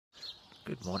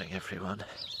Good morning, everyone.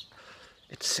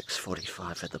 It's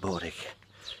 6:45 in the morning.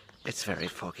 It's very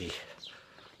foggy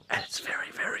and it's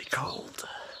very, very cold.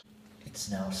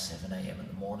 It's now 7 a.m. in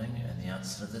the morning and the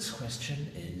answer to this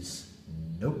question is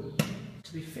nope.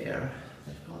 To be fair,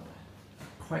 they've got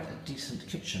quite a decent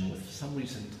kitchen with, for some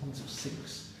reason, tons of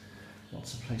sinks,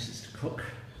 lots of places to cook,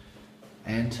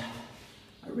 and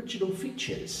original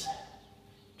features,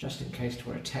 just in case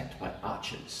we're attacked by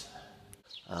archers.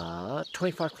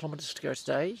 25 kilometres to go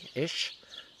today-ish,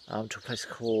 to a place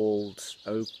called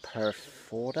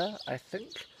Operforda, I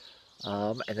think,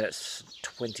 and then it's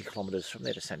 20 kilometres from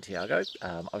there to Santiago.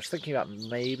 I was thinking about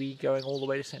maybe going all the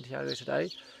way to Santiago today.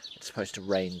 It's supposed to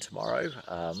rain tomorrow.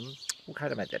 We'll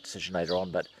kind of make that decision later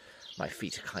on, but my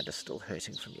feet are kind of still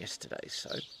hurting from yesterday,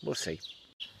 so we'll see.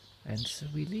 And so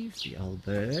we leave the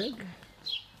albergue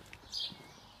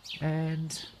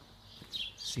and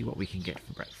see what we can get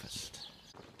for breakfast.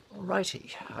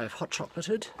 Alrighty, I've hot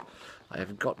chocolated. I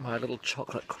have got my little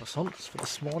chocolate croissants for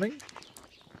this morning.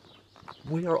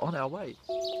 We are on our way.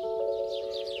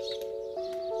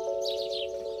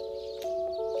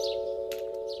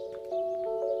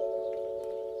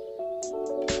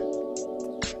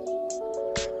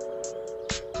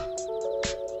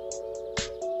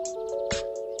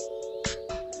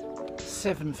 It's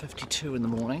 7:52 in the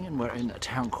morning and we're in a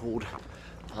town called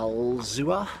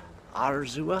Arzua.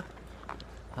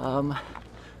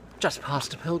 Just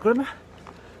past a pilgrim,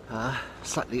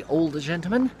 slightly older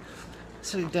gentleman,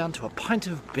 sitting down to a pint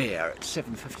of beer at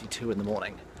 7:52 in the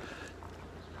morning.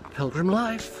 Pilgrim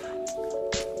life.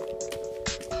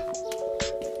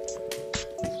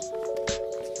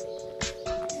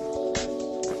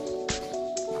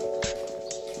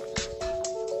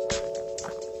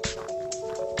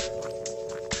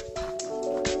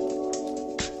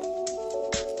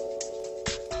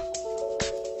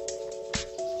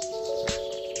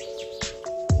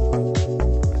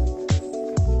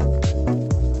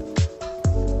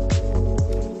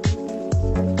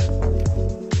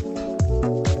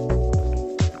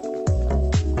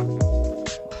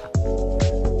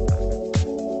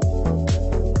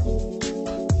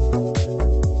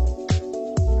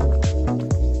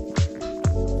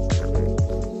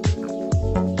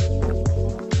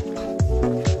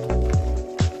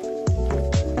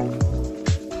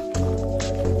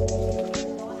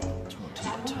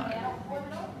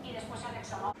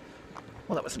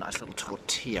 Well, that was a nice little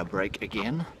tortilla break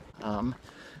again.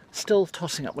 Still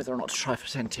tossing up whether or not to try for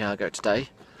Santiago today.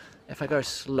 If I go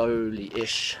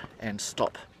slowly-ish and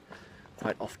stop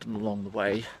quite often along the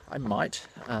way, I might.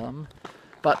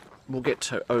 But we'll get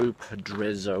to O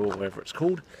Pedrezo, or whatever it's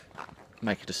called,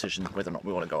 make a decision whether or not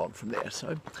we want to go on from there.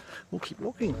 So we'll keep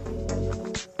walking.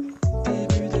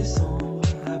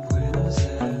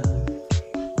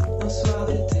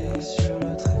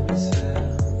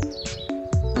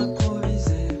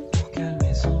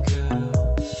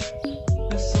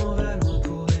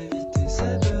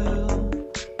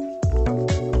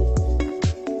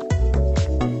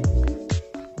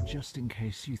 Just in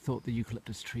case you thought the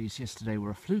eucalyptus trees yesterday were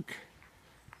a fluke,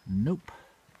 nope.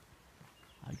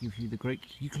 I give you the great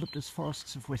eucalyptus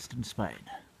forests of western Spain,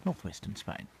 northwestern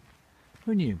Spain.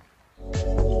 Who knew? Is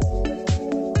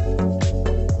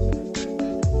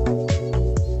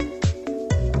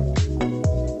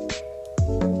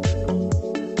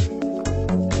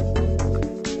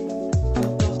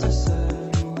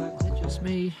it just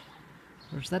me,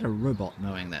 or is that a robot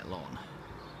mowing that lawn?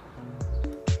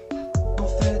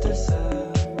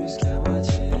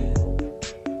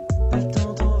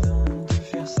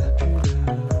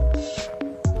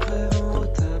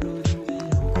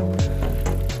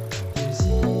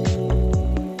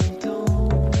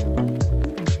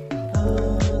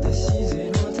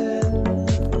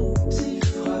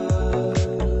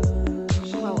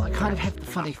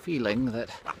 Funny feeling that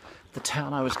the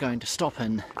town I was going to stop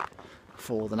in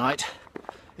for the night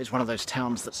is one of those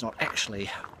towns that's not actually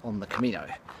on the Camino.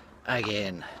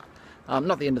 Again.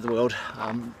 Not the end of the world.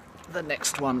 The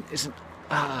next one isn't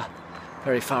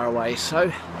very far away, so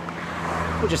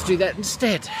we'll just do that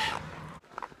instead.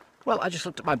 Well, I just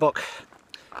looked at my book.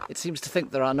 It seems to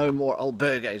think there are no more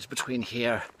albergues between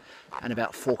here and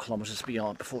about 4 kilometres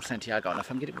beyond before Santiago. And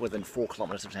if I'm getting within 4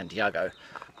 kilometres of Santiago,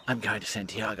 I'm going to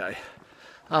Santiago.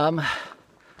 Oh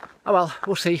well,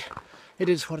 we'll see. It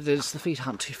is what it is. The feet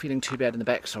aren't feeling too bad and the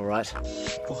back's alright.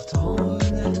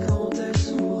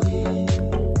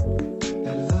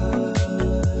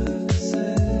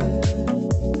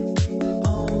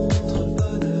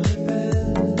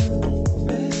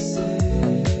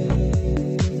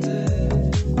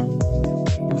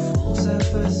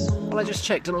 Well, I just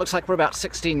checked and it looks like we're about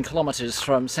 16 kilometres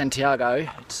from Santiago.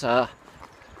 It's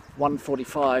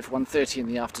 1:45, 1:30 in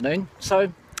the afternoon,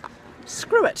 so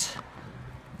screw it.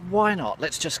 Why not?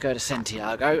 Let's just go to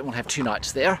Santiago and we'll have 2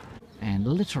 nights there. And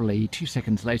literally 2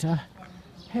 seconds later,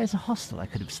 here's a hostel I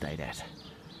could have stayed at.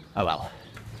 Oh well.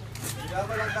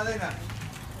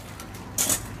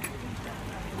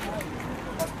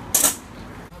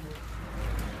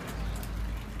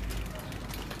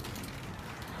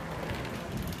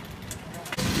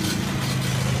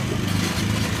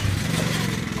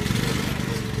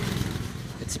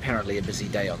 It's apparently a busy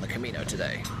day on the Camino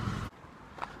today.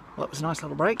 Well, it was a nice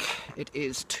little break. It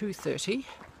is 2:30,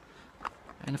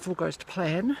 and if all goes to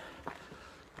plan,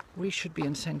 we should be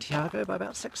in Santiago by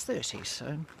about 6:30,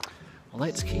 so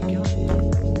let's keep going.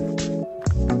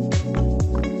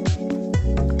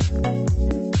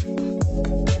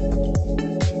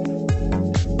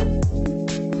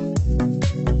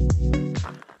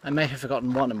 I may have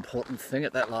forgotten one important thing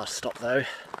at that last stop though.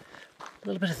 A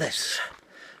little bit of this.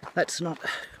 That's not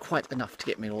quite enough to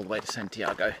get me all the way to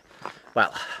Santiago.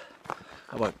 Well,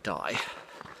 I won't die.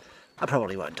 I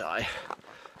probably won't die.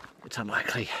 It's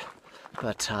unlikely.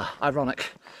 But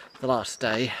ironic, the last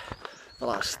day, the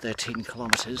last 13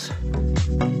 kilometres.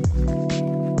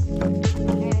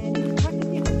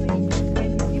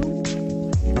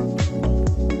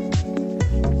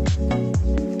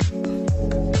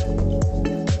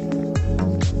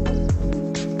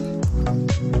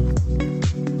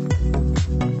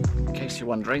 In case you're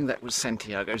wondering, that was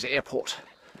Santiago's airport,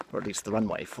 or at least the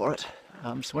runway for it.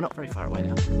 So we're not very far away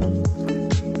now.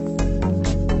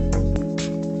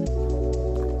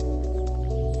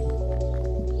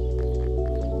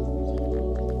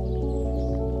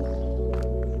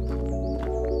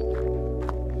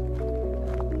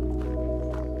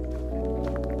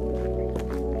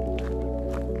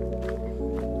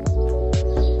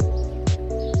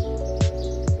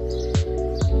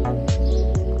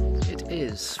 It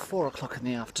is 4 o'clock in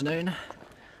the afternoon.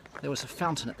 There was a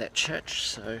fountain at that church,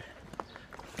 so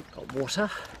got water.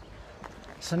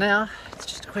 So now it's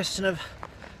just a question of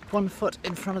 1 foot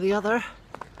in front of the other,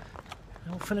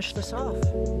 and we'll finish this off.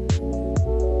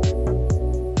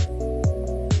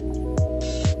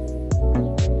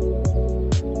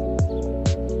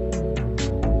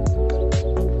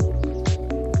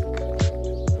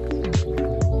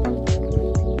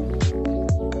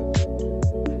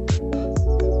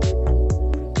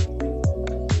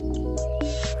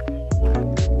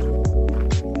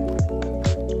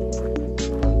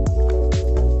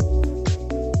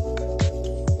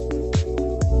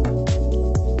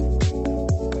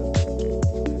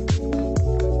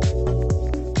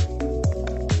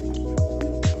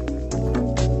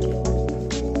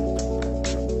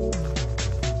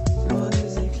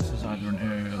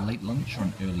 Or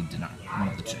an early dinner, one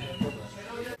of the two.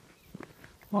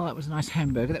 Well, that was a nice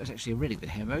hamburger. That was actually a really good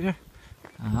hamburger.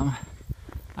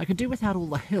 I could do without all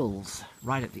the hills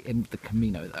right at the end of the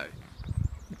Camino though.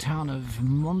 The town of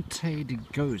Monte de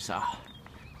Goza,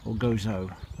 or Gozo,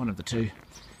 one of the two.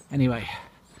 Anyway,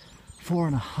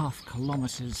 4.5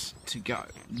 kilometers to go,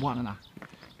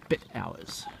 1.5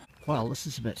 hours. Well, this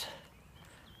is a bit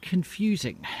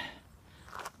confusing.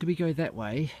 Do we go that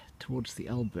way towards the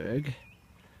Alberg,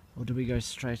 or do we go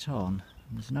straight on?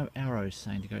 There's no arrows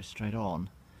saying to go straight on.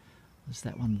 There's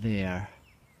that one there,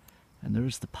 and there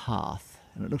is the path,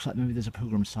 and it looks like maybe there's a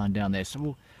pilgrim sign down there,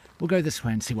 so we'll go this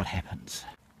way and see what happens.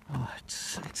 Oh,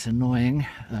 it's annoying.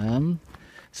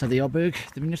 So the Alberg,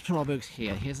 the municipal Alberg's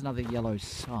here. Here's another yellow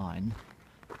sign.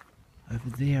 Over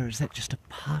there, is that just a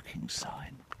parking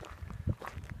sign?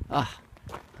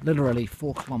 Literally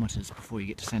 4 kilometers before you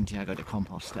get to Santiago de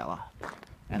Compostela,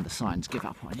 and the signs give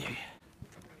up on you.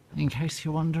 In case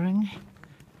you're wondering,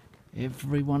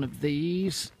 every one of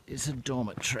these is a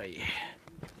dormitory.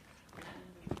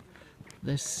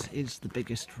 This is the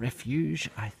biggest refuge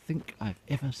I think I've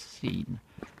ever seen.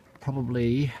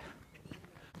 Probably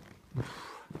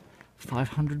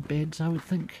 500 beds, I would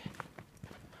think.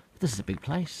 This is a big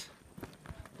place.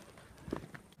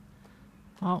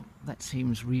 Well, that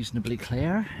seems reasonably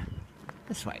clear.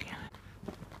 This way.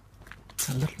 It's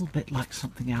a little bit like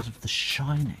something out of The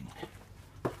Shining.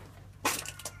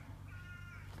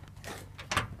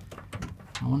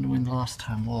 I wonder when the last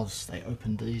time was they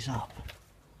opened these up.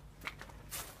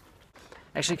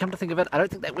 Actually, come to think of it, I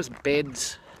don't think that was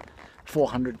beds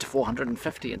 400 to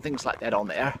 450 and things like that on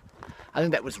there. I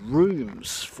think that was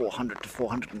rooms 400 to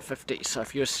 450. So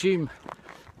if you assume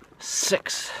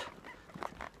 6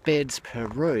 beds per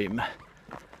room,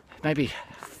 maybe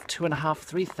 2,500,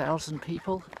 3,000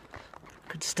 people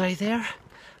could stay there.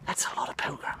 That's a lot of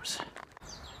pilgrims.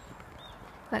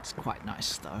 That's quite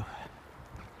nice though.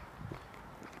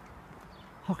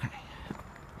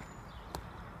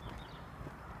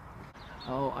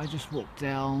 Oh, I just walked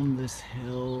down this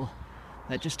hill.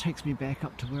 That just takes me back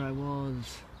up to where I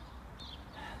was.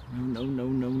 No, no, no,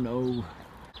 no, no.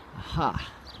 Aha!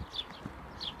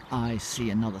 I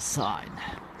see another sign.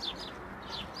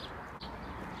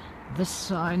 This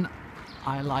sign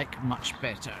I like much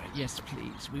better. Yes,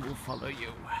 please, we will follow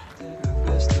you.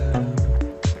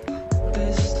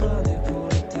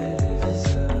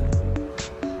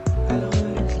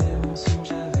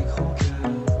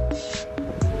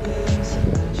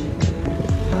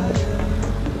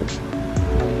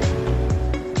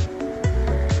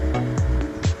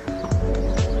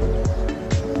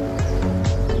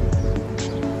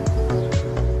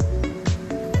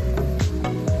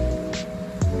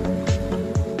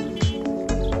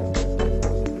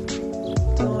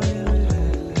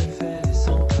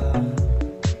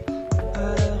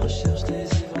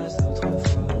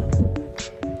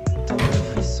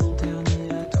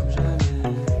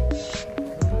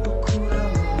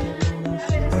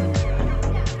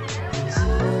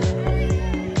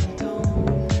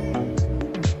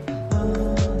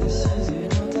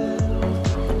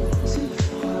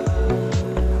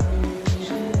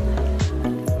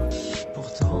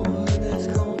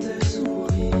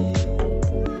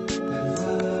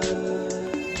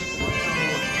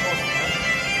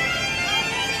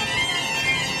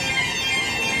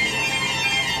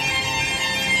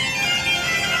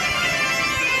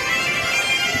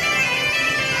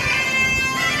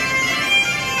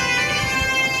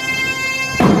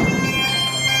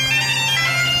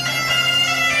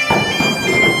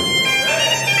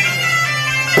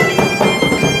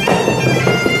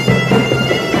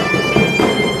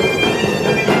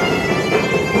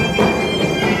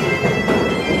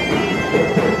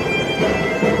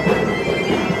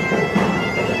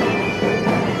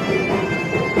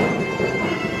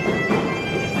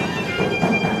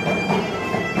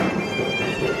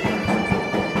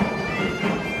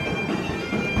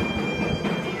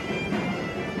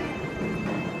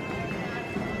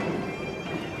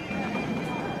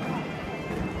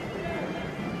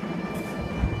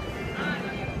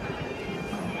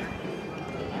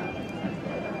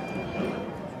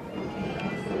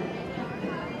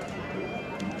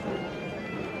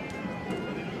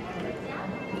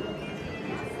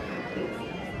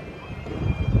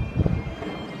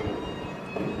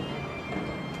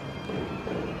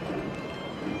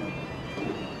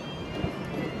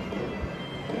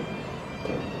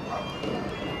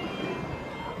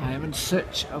 In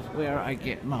search of where I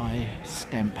get my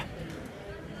stamp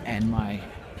and my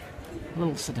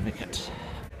little certificate,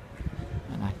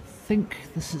 and I think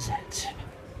this is it.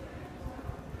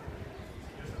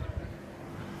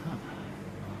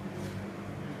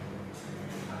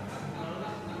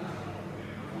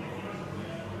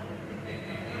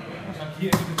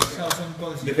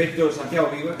 Defecto Santiago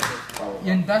vive. ¿Y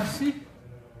en taxi?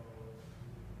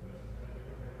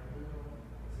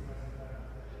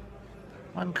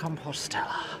 One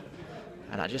Compostela,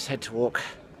 and I just had to walk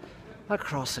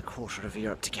across a quarter of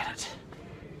Europe to get it.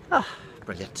 Ah,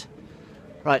 brilliant.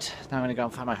 Right, now I'm going to go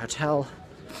and find my hotel,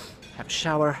 have a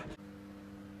shower.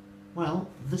 Well,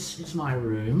 this is my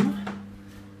room.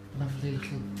 Lovely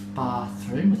little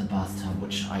bathroom with a bathtub,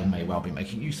 which I may well be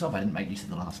making use of. I didn't make use of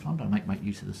the last one, but I might make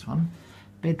use of this one.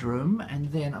 Bedroom,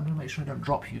 and then I'm going to make sure I don't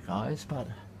drop you guys, but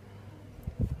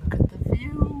look at the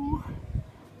view.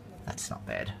 That's not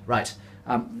bad. Right,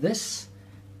 this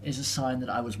is a sign that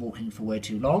I was walking for way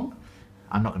too long.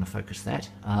 I'm not going to focus that.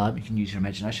 You can use your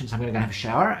imagination. So I'm going to go have a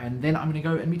shower, and then I'm going to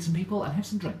go and meet some people and have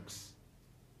some drinks.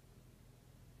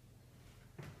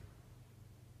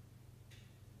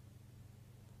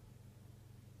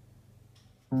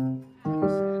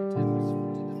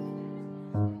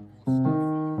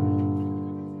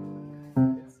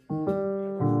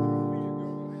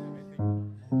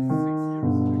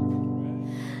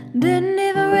 Didn't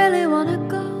even really wanna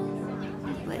go,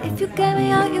 but if you get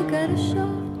me out, you get a show.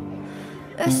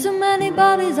 There's so many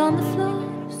bodies on the floor,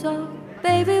 so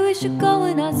baby, we should go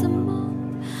and add some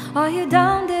more. Are you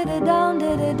down, did it down,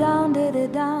 did it down, did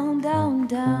it down, down,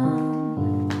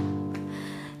 down?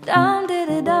 Down, did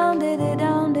it down, did it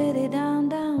down, did it down,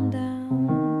 down, down?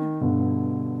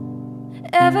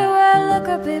 Everywhere I look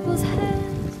at people's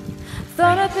hands,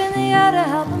 thrown up in the air to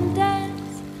help them dance.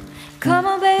 Come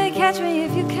on, baby, catch me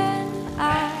if you can.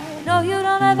 I know you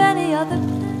don't have any other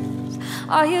plans.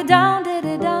 Are you down, did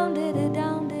it down, did it